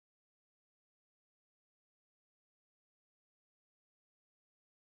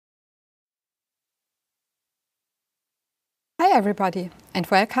Hi everybody, and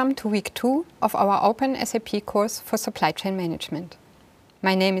welcome to week 2 of our Open SAP course for Supply Chain Management.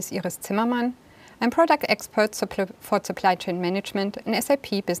 My name is Iris Zimmermann. I'm product expert for supply chain management in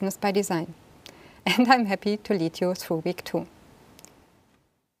SAP Business by Design. And I'm happy to lead you through week 2.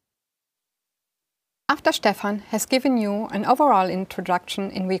 After Stefan has given you an overall introduction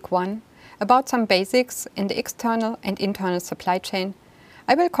in week 1 about some basics in the external and internal supply chain,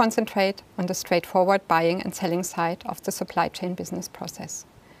 I will concentrate on the straightforward buying and selling side of the supply chain business process,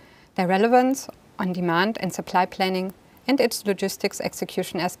 their relevance on demand and supply planning, and its logistics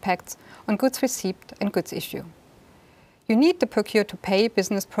execution aspects on goods received and goods issue. You need the procure-to-pay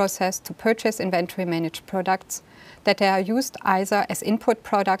business process to purchase inventory managed products that are used either as input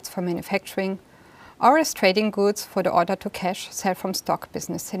products for manufacturing or as trading goods for the order-to-cash, sell-from-stock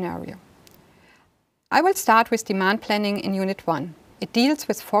business scenario. I will start with demand planning in Unit 1. It deals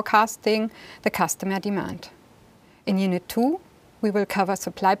with forecasting the customer demand. In Unit 2, we will cover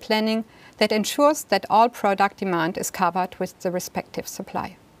supply planning that ensures that all product demand is covered with the respective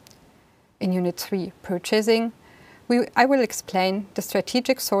supply. In Unit 3, purchasing, I will explain the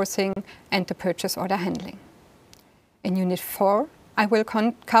strategic sourcing and the purchase order handling. In Unit 4, I will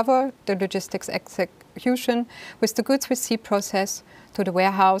cover the logistics execution with the goods receipt process to the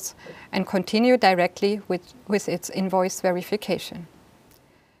warehouse and continue directly with its invoice verification.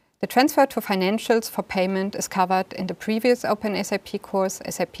 The transfer to financials for payment is covered in the previous Open SAP course,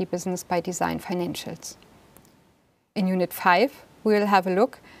 SAP Business by Design Financials. In Unit 5, we will have a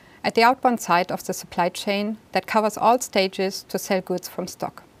look at the outbound side of the supply chain that covers all stages to sell goods from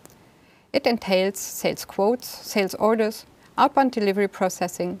stock. It entails sales quotes, sales orders, outbound delivery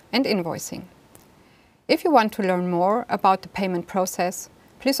processing, and invoicing. If you want to learn more about the payment process,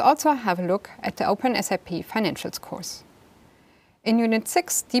 please also have a look at the Open SAP Financials course. In Unit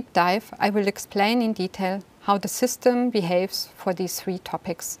 6 Deep Dive, I will explain in detail how the system behaves for these 3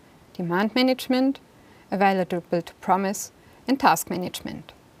 topics: demand management, available to promise, and task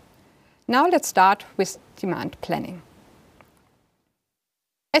management. Now let's start with demand planning.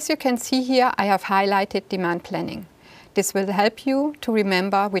 As you can see here, I have highlighted demand planning. This will help you to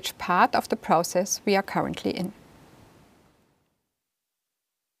remember which part of the process we are currently in.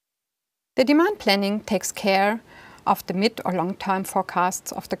 The demand planning takes care of the mid- or long-term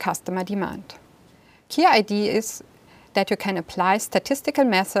forecasts of the customer demand. Key idea is that you can apply statistical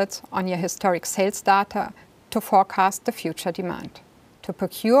methods on your historic sales data to forecast the future demand. To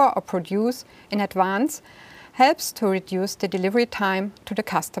procure or produce in advance helps to reduce the delivery time to the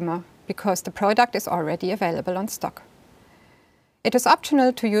customer because the product is already available on stock. It is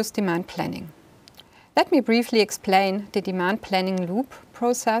optional to use demand planning. Let me briefly explain the demand planning loop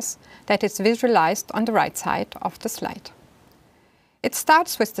process that is visualized on the right side of the slide. It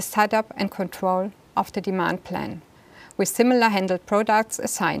starts with the setup and control of the demand plan, with similar handled products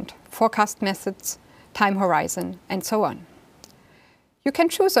assigned, forecast methods, time horizon, and so on. You can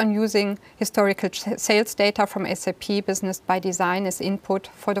choose on using historical sales data from SAP Business by Design as input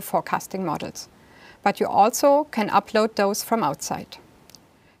for the forecasting models, but you also can upload those from outside.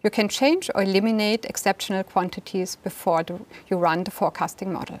 You can change or eliminate exceptional quantities before you run the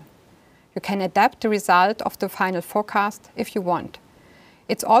forecasting model. You can adapt the result of the final forecast if you want.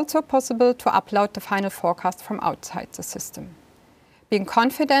 It's also possible to upload the final forecast from outside the system. Being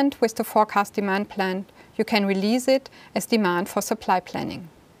confident with the forecast demand plan, you can release it as demand for supply planning.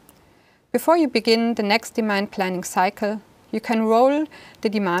 Before you begin the next demand planning cycle, you can roll the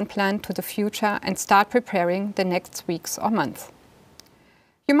demand plan to the future and start preparing the next weeks or months.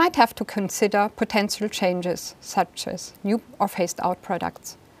 You might have to consider potential changes, such as new or phased-out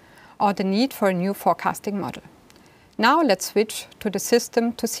products, or the need for a new forecasting model. Now let's switch to the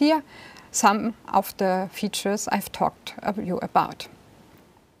system to see some of the features I've talked to you about.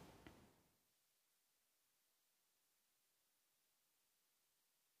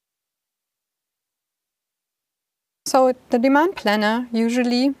 So the demand planner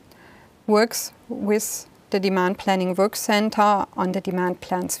usually works with the Demand Planning Work Center on the demand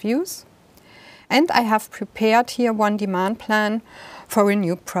plans views. And I have prepared here one demand plan for a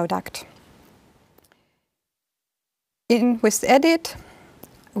new product. With Edit,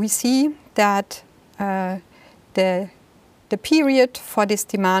 we see that the period for this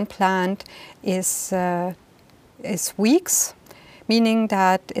demand plan is weeks, meaning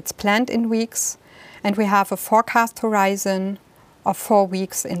that it's planned in weeks, and we have a forecast horizon of 4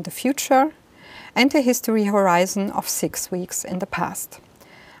 weeks in the future and a history horizon of 6 weeks in the past.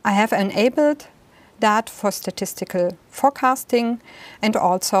 I have enabled that for statistical forecasting, and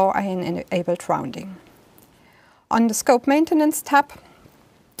also I enabled rounding. On the Scope Maintenance tab,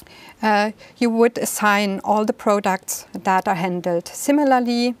 you would assign all the products that are handled.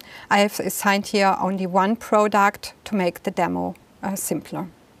 Similarly, I have assigned here only one product to make the demo simpler.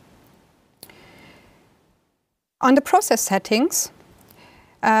 On the process settings,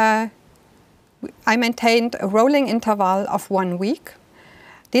 I maintained a rolling interval of 1 week.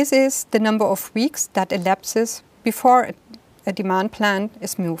 This is the number of weeks that elapses before a demand plan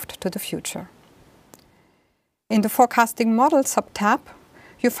is moved to the future. In the forecasting model subtab,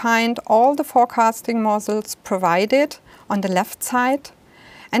 you find all the forecasting models provided on the left side,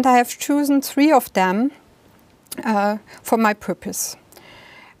 and I have chosen 3 of them for my purpose.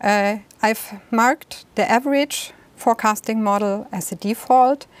 I've marked the average forecasting model as a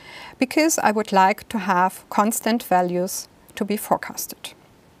default because I would like to have constant values to be forecasted.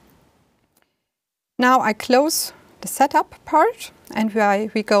 Now I close the setup part and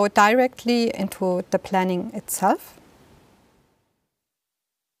we go directly into the planning itself.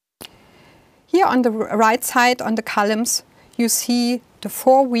 Here on the right side on the columns you see the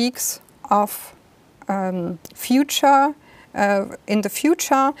 4 weeks of future in the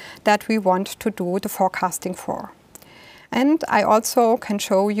future that we want to do the forecasting for. And I also can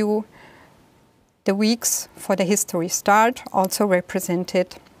show you the weeks for the history start, also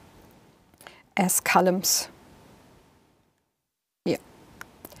represented as columns here.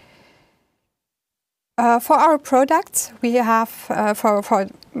 For our products, we have, for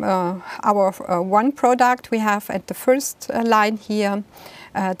our one product, we have at the first line here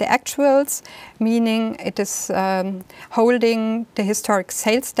the actuals, meaning it is holding the historic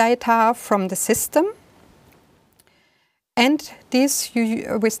sales data from the system. And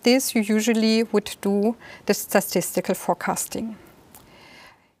with this you usually would do the statistical forecasting.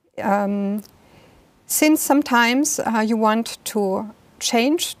 Since sometimes you want to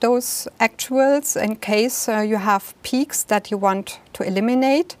change those actuals in case you have peaks that you want to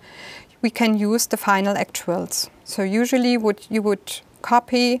eliminate, we can use the final actuals. So usually you would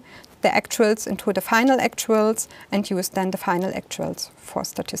copy the actuals into the final actuals and use then the final actuals for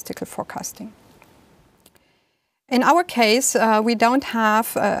statistical forecasting. In our case, we don't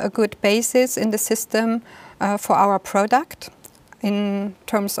have a good basis in the system for our product in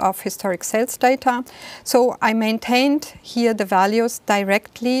terms of historic sales data. So I maintained here the values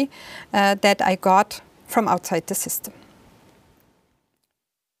directly that I got from outside the system.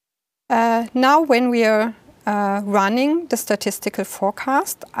 Now when we are running the statistical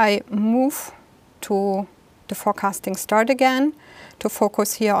forecast, I move to the forecasting start again to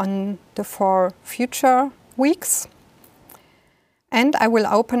focus here on the 4 future weeks. And I will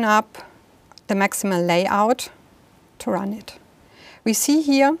open up the maximal layout to run it. We see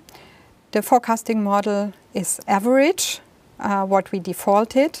here the forecasting model is average, what we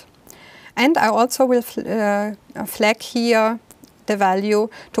defaulted. And I also will flag here the value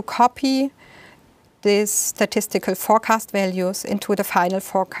to copy these statistical forecast values into the final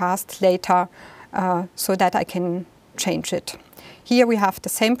forecast later so that I can change it. Here we have the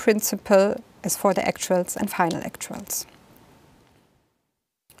same principle as for the actuals and final actuals.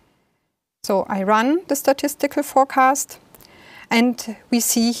 So I run the statistical forecast and we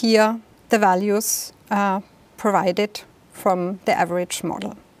see here the values provided from the average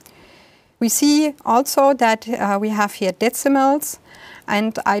model. We see also that we have here decimals,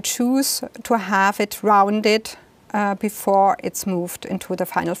 and I choose to have it rounded before it's moved into the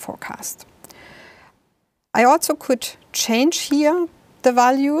final forecast. I also could change here the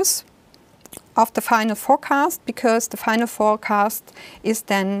values of the final forecast because the final forecast is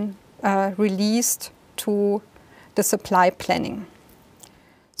then released to the supply planning.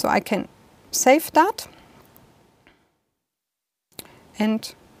 So I can save that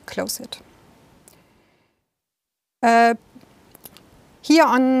and close it. Here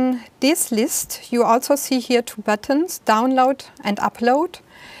on this list you also see here 2 buttons, download and upload.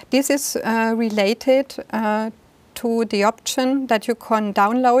 This is related to the option that you can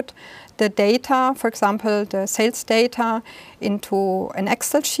download the data, for example the sales data, into an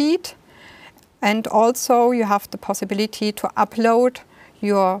Excel sheet. And also you have the possibility to upload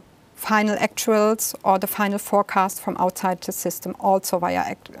your final actuals or the final forecast from outside the system, also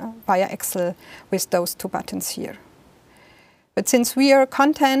via Excel with those 2 buttons here. But since we are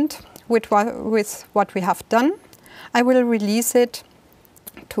content with what we have done, I will release it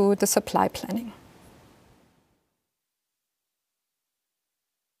to the supply planning.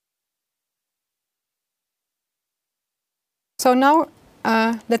 So now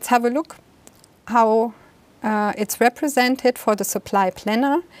let's have a look how it's represented for the supply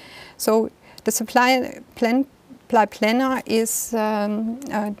planner. So the supply planner is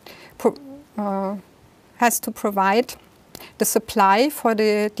has to provide the supply for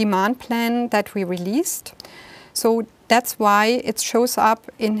the demand plan that we released. So that's why it shows up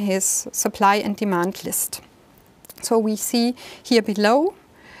in his supply and demand list. So we see here below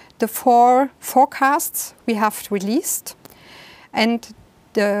the 4 forecasts we have released, and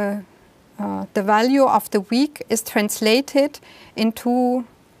the value of the week is translated into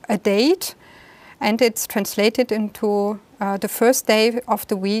a date, and it's translated into the first day of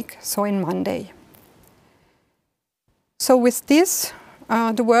the week, so in Monday. So with this,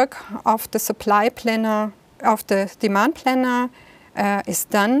 the work of the supply planner, of the demand planner is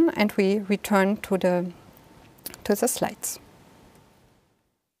done, and we return to the slides.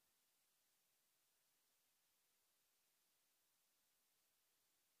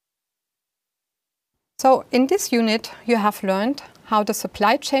 So in this unit, you have learned how the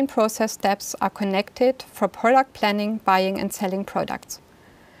supply chain process steps are connected for product planning, buying and selling products.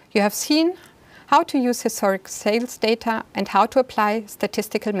 You have seen how to use historic sales data and how to apply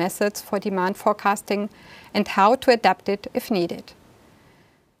statistical methods for demand forecasting and how to adapt it if needed.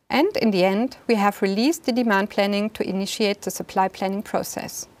 And in the end, we have released the demand planning to initiate the supply planning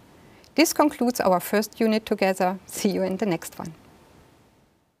process. This concludes our first unit together. See you in the next one.